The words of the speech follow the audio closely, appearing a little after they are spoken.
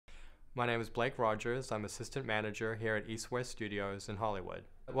My name is Blake Rogers. I'm assistant manager here at EastWest Studios in Hollywood.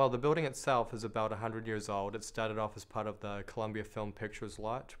 Well, the building itself is about 100 years old. It started off as part of the Columbia Film Pictures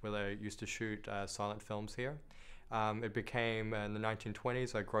lot, where they used to shoot silent films here. It became, in the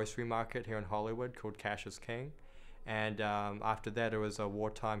 1920s, a grocery market here in Hollywood called Cash is King. And after that, it was a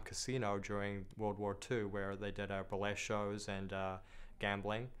wartime casino during World War II, where they did burlesque shows and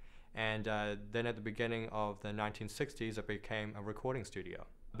gambling. And then at the beginning of the 1960s, it became a recording studio.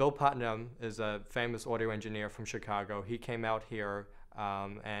 Bill Putnam is a famous audio engineer from Chicago. He came out here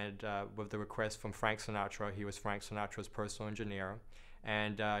and with the request from Frank Sinatra. He was Frank Sinatra's personal engineer.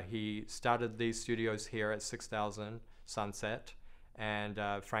 And he started these studios here at 6000 Sunset. And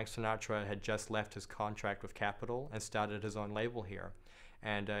Frank Sinatra had just left his contract with Capitol and started his own label here.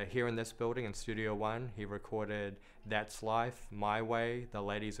 And here in this building, in Studio One, he recorded That's Life, My Way, The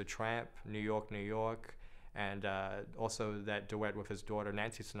Lady's a Tramp, New York, New York, and also that duet with his daughter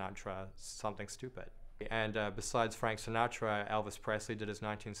Nancy Sinatra, Something Stupid. And besides Frank Sinatra, Elvis Presley did his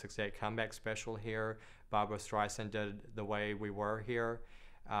 1968 comeback special here. Barbra Streisand did The Way We Were here.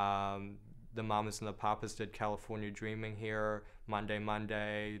 The Mamas and the Papas did California Dreaming here. Monday,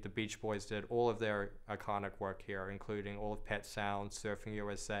 Monday. The Beach Boys did all of their iconic work here, including all of Pet Sounds, Surfing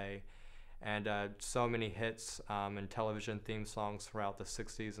USA, and so many hits and television theme songs throughout the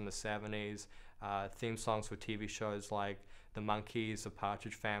 60s and the 70s. Theme songs for TV shows like The Monkees, The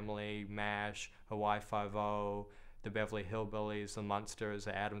Partridge Family, MASH, Hawaii Five-O, The Beverly Hillbillies, The Munsters,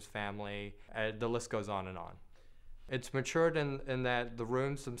 The Addams Family. The list goes on and on. It's matured in that the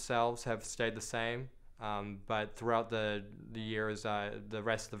rooms themselves have stayed the same, but throughout the years, the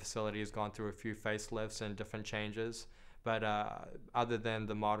rest of the facility has gone through a few facelifts and different changes. But other than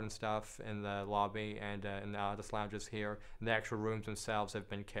the modern stuff in the lobby and in the artist lounges here, the actual rooms themselves have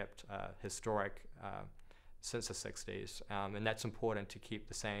been kept historic since the 60s. And that's important to keep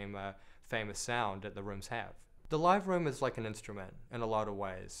the same famous sound that the rooms have. The live room is like an instrument in a lot of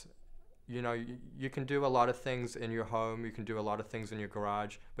ways. You know, you can do a lot of things in your home, you can do a lot of things in your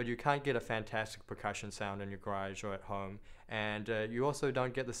garage, but you can't get a fantastic percussion sound in your garage or at home. And you also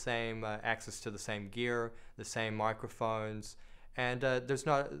don't get the same access to the same gear, the same microphones, and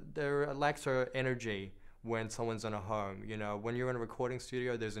there lacks energy when someone's in a home. You know, when you're in a recording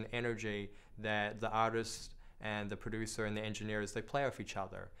studio, there's an energy that the artist and the producer and the engineers, they play off each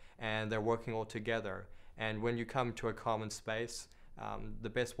other, and they're working all together. And when you come to a common space, the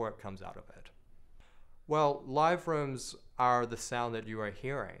best work comes out of it. Well, live rooms are the sound that you are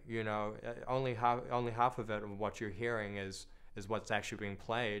hearing. You know, only half of it, of what you're hearing, is what's actually being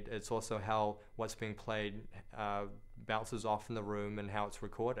played. It's also how what's being played bounces off in the room and how it's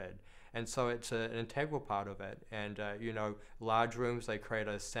recorded. And so it's an integral part of it. And you know, large rooms, they create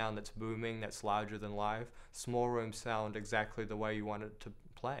a sound that's booming, that's larger than live. Small rooms sound exactly the way you want it to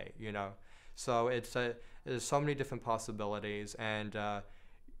play. You know. So there's so many different possibilities and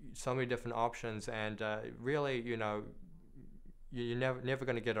so many different options, and really, you know, you're never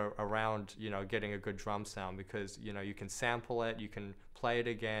going to get around, you know, getting a good drum sound, because, you know, you can sample it, you can play it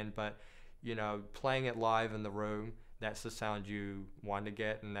again, but, you know, playing it live in the room, that's the sound you want to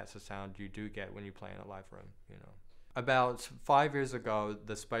get, and that's the sound you do get when you play in a live room, you know. About 5 years ago,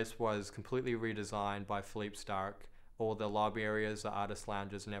 the space was completely redesigned by Philippe Stark. All the lobby areas, the artist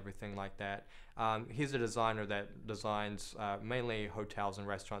lounges, and everything like that. He's a designer that designs mainly hotels and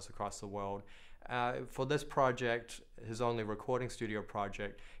restaurants across the world. For this project, his only recording studio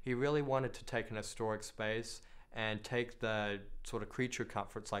project, he really wanted to take an historic space and take the sort of creature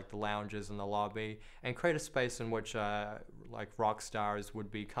comforts like the lounges and the lobby and create a space in which like rock stars would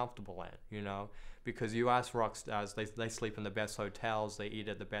be comfortable in, you know, because you ask rock stars, they sleep in the best hotels, they eat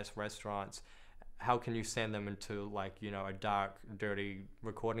at the best restaurants. How can you send them into, like, you know, a dark, dirty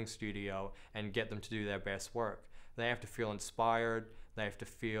recording studio and get them to do their best work? They have to feel inspired. They have to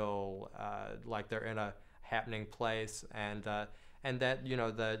feel like they're in a happening place, and that, you know,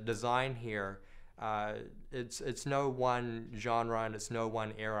 the design here, it's no one genre and it's no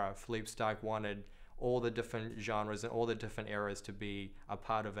one era. Philippe Stark wanted all the different genres and all the different eras to be a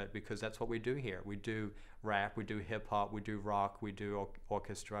part of it, because that's what we do here. We do rap, we do hip hop, we do rock, we do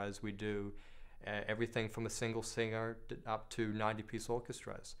orchestras, we do everything from a single singer up to 90-piece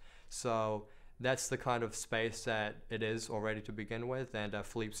orchestras. So that's the kind of space that it is already to begin with, and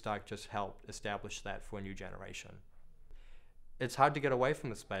Philippe Stark just helped establish that for a new generation. It's hard to get away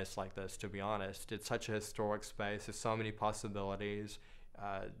from a space like this, to be honest. It's such a historic space. There's so many possibilities.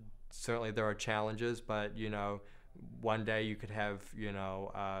 Certainly there are challenges, but, you know, one day you could have, you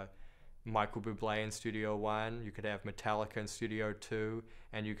know, Michael Bublé in Studio 1, you could have Metallica in Studio 2,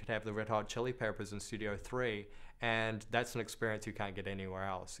 and you could have the Red Hot Chili Peppers in Studio 3, and that's an experience you can't get anywhere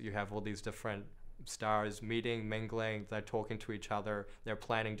else. You have all these different stars meeting, mingling, they're talking to each other, they're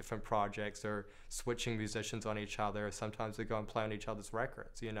planning different projects, they're switching musicians on each other, sometimes they go and play on each other's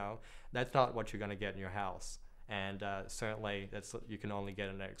records, you know. That's not what you're going to get in your house. And certainly you can only get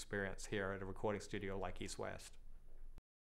an experience here at a recording studio like EastWest.